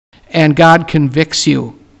and God convicts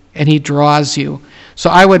you, and he draws you. So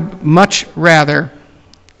I would much rather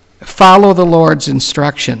follow the Lord's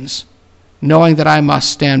instructions, knowing that I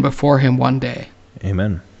must stand before him one day.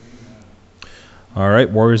 Amen. All right,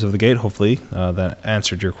 Warriors of the Gate, hopefully that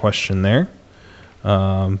answered your question there.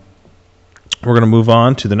 We're going to move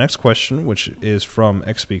on to the next question, which is from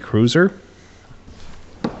XB Cruiser.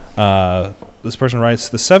 This person writes,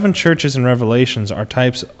 the 7 churches in Revelations are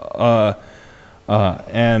types,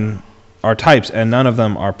 and none of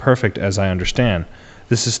them are perfect, as I understand.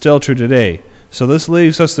 This is still true today. So this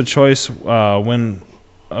leaves us the choice when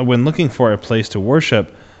looking for a place to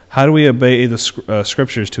worship. How do we obey the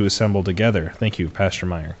scriptures to assemble together? Thank you, Pastor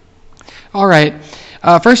Meyer. All right.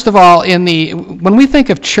 First of all, when we think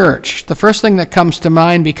of church, the first thing that comes to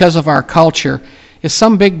mind because of our culture is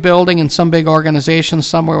some big building and some big organization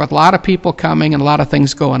somewhere with a lot of people coming and a lot of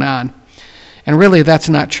things going on. And really, that's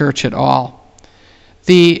not church at all.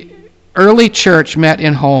 The early church met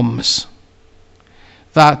in homes.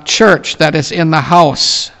 The church that is in the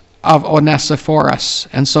house of Onesiphorus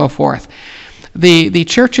and so forth. The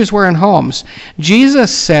churches were in homes.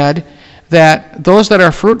 Jesus said that those that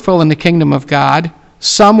are fruitful in the kingdom of God,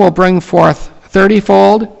 some will bring forth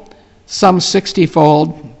 30-fold, some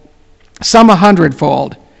 60-fold, some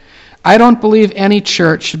 100-fold. I don't believe any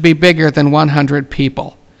church should be bigger than 100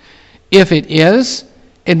 people. If it is,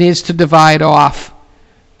 it needs to divide off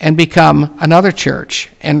and become another church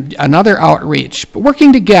and another outreach. But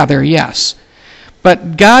working together, yes.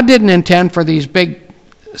 But God didn't intend for these big,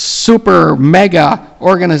 super, mega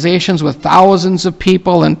organizations with thousands of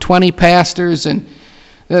people and 20 pastors and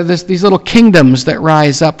these little kingdoms that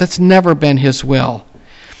rise up. That's never been his will.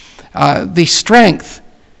 The strength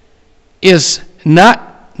is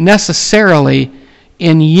not necessarily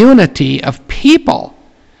in unity of people,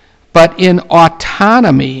 but in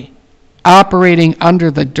autonomy, operating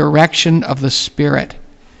under the direction of the Spirit.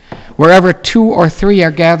 Wherever 2 or 3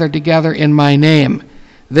 are gathered together in my name,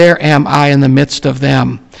 there am I in the midst of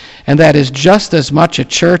them. And that is just as much a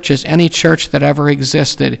church as any church that ever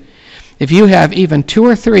existed. If you have even 2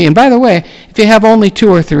 or 3, and by the way, if you have only 2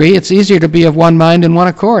 or 3, it's easier to be of one mind and one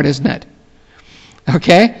accord, isn't it?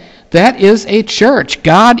 Okay? That is a church.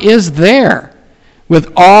 God is there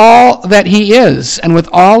with all that he is and with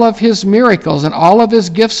all of his miracles and all of his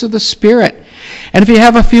gifts of the Spirit. And if you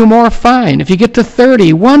have a few more, fine. If you get to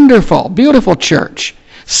 30, wonderful, beautiful church.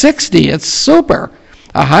 60, it's super.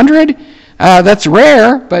 100, that's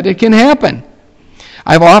rare, but it can happen.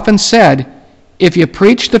 I've often said, if you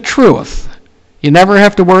preach the truth, you never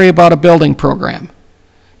have to worry about a building program.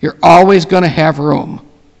 You're always going to have room.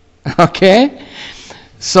 Okay?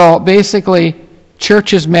 So basically,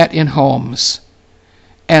 churches met in homes.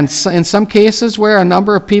 And in some cases where a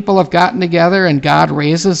number of people have gotten together and God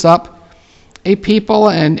raises up a people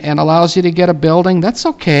and allows you to get a building, that's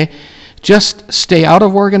okay. Just stay out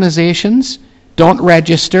of organizations. Don't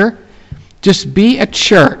register. Just be a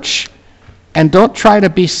church. And don't try to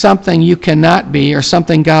be something you cannot be or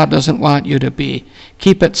something God doesn't want you to be.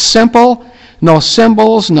 Keep it simple. No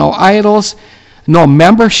symbols, no idols, no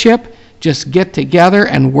membership. Just get together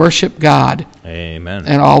and worship God. Amen.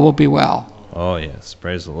 And all will be well. Oh, yes.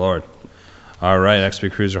 Praise the Lord. All right,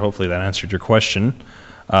 XP Cruiser, hopefully that answered your question.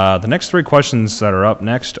 The next 3 questions that are up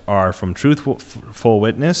next are from Truthful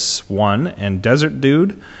Witness 1 and Desert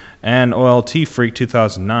Dude and OLT Freak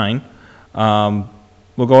 2009.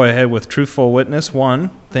 We'll go ahead with Truthful Witness 1.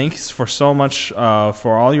 Thanks for so much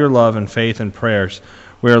for all your love and faith and prayers.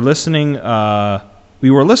 We were listening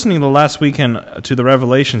the last weekend to the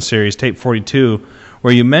Revelation series, tape 42,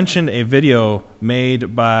 where you mentioned a video made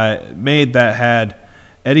that had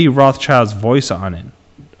Eddie Rothschild's voice on it.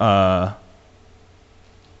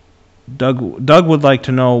 Doug would like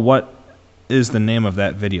to know what is the name of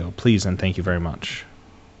that video, please, and thank you very much.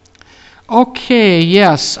 Okay,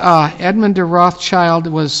 yes. Edmund de Rothschild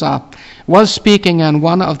was speaking on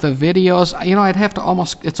one of the videos. I'd have to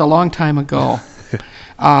it's a long time ago.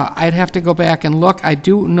 I'd have to go back and look. I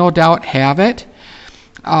do no doubt have it.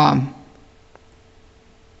 I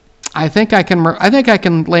think I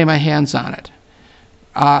can lay my hands on it.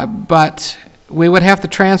 But we would have to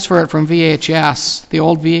transfer it from VHS, the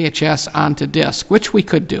old VHS, onto disc, which we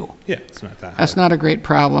could do. Yeah, it's not that hard. That's not a great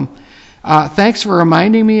problem. Thanks for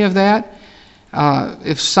reminding me of that.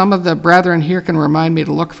 If some of the brethren here can remind me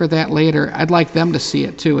to look for that later, I'd like them to see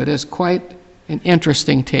it too. It is quite an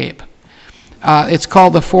interesting tape. It's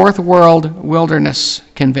called the Fourth World Wilderness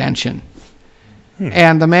Convention.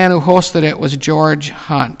 And the man who hosted it was George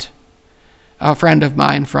Hunt, a friend of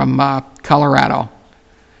mine from Colorado.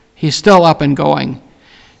 He's still up and going.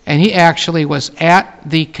 And he actually was at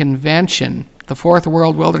the convention, the Fourth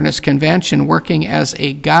World Wilderness Convention working as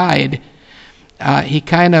a guide. He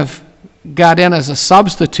kind of got in as a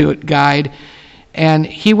substitute guide, and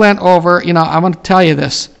he went over, I'm going to tell you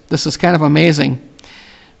this. This is kind of amazing.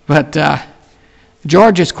 But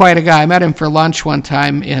George is quite a guy. I met him for lunch one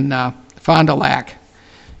time in Fond du Lac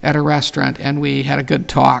at a restaurant, and we had a good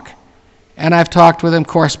talk. And I've talked with him,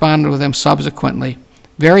 corresponded with him subsequently.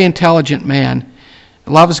 Very intelligent man,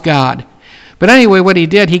 loves God. But anyway, what he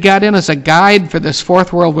did, he got in as a guide for this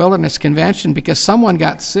Fourth World Wilderness Convention because someone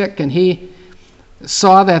got sick, and he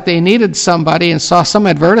saw that they needed somebody and saw some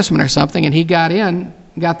advertisement or something, and he got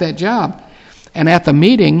that job. And at the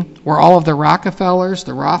meeting were all of the Rockefellers,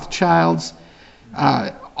 the Rothschilds,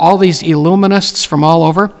 all these Illuminists from all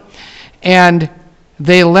over, and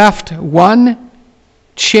they left one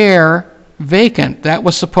chair vacant. That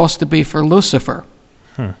was supposed to be for Lucifer.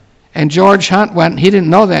 And George Hunt he didn't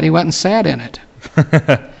know that, he went and sat in it.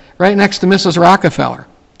 Right next to Mrs. Rockefeller.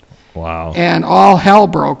 Wow. And all hell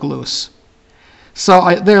broke loose.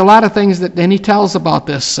 So there are a lot of things and he tells about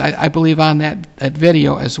this, I believe, on that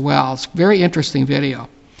video as well. It's a very interesting video.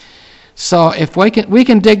 So if we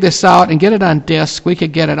can dig this out and get it on disc, we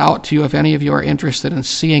could get it out to you if any of you are interested in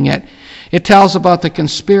seeing it. It tells about the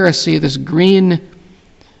conspiracy, this green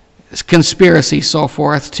conspiracy, so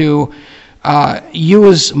forth, to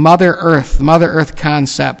use Mother Earth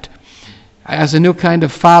concept, as a new kind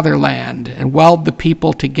of fatherland and weld the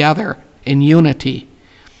people together in unity.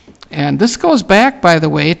 And this goes back, by the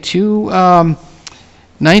way, to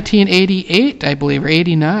 1988, I believe, or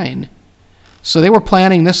 89. So they were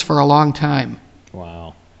planning this for a long time.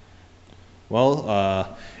 Wow.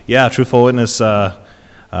 Well, Truthful Witness,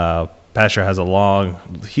 Pastor has a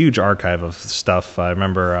huge archive of stuff. I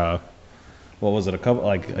remember, what was it,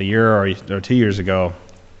 a year or 2 years ago,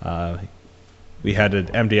 we had to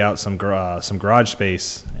empty out some garage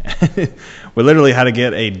space. We literally had to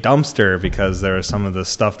get a dumpster because there was some of the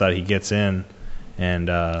stuff that he gets in, and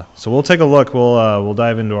so we'll take a look. We'll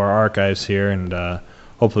dive into our archives here, and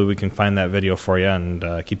hopefully we can find that video for you and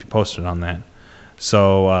keep you posted on that.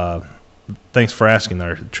 So thanks for asking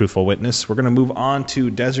there, Truthful Witness. We're going to move on to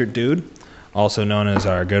Desert Dude, also known as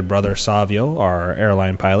our good brother Savio, our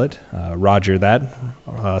airline pilot. Roger that,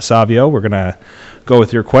 Savio. We're going to go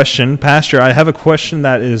with your question. Pastor, I have a question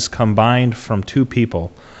that is combined from two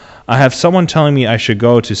people. I have someone telling me I should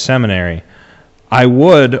go to seminary. I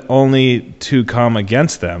would, only to come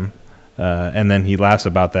against them. And then he laughs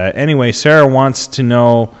about that. Anyway, Sarah wants to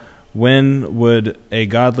know, when would a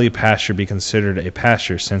godly pastor be considered a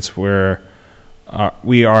pastor, since we are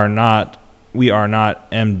not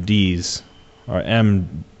MDs or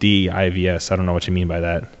MDIVS. I don't know what you mean by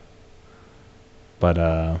that.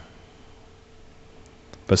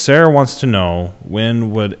 But Sarah wants to know,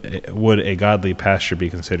 when would a godly pastor be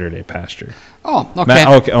considered a pastor? Oh,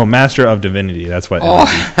 okay. Master of Divinity. That's what.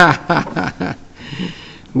 Oh.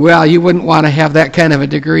 Well, you wouldn't want to have that kind of a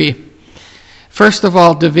degree. First of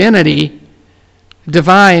all, divine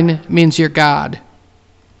means you're God.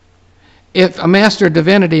 If a master of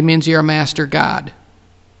divinity means you're a master God.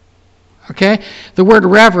 Okay? The word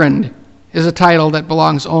reverend is a title that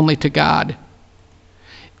belongs only to God.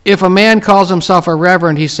 If a man calls himself a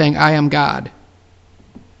reverend, he's saying, I am God.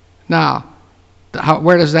 Now,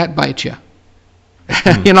 where does that bite you?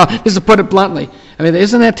 Just to put it bluntly. I mean,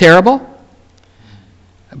 isn't that terrible?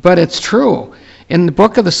 But it's true. In the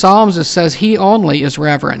book of the Psalms, it says he only is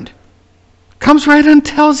reverend. Comes right and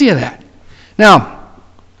tells you that. Now,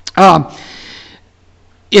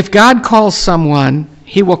 if God calls someone,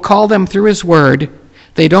 he will call them through his word.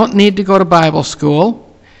 They don't need to go to Bible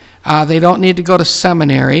school. They don't need to go to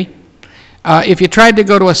seminary. If you tried to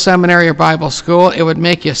go to a seminary or Bible school, it would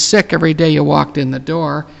make you sick every day you walked in the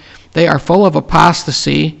door. They are full of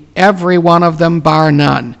apostasy, every one of them, bar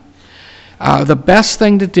none. The best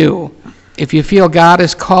thing to do, if you feel God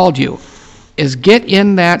has called you, is get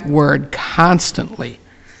in that word constantly.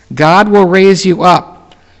 God will raise you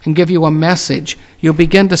up and give you a message. You'll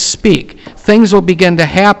begin to speak. Things will begin to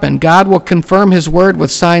happen. God will confirm his word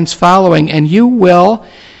with signs following, and you will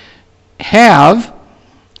have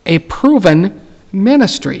a proven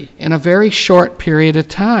ministry in a very short period of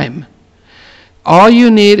time. All you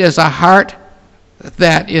need is a heart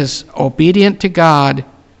that is obedient to God,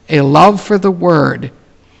 a love for the word,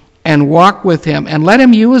 and walk with him and let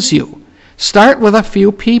him use you. Start with a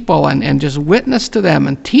few people and just witness to them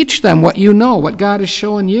and teach them what you know, what God is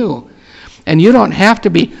showing you. And you don't have to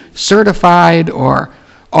be certified or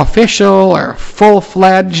official or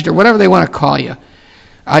full-fledged or whatever they want to call you.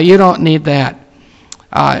 You don't need that.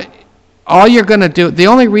 All you're going to do, the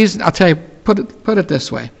only reason, I'll tell you, put it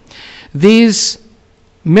this way. These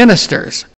ministers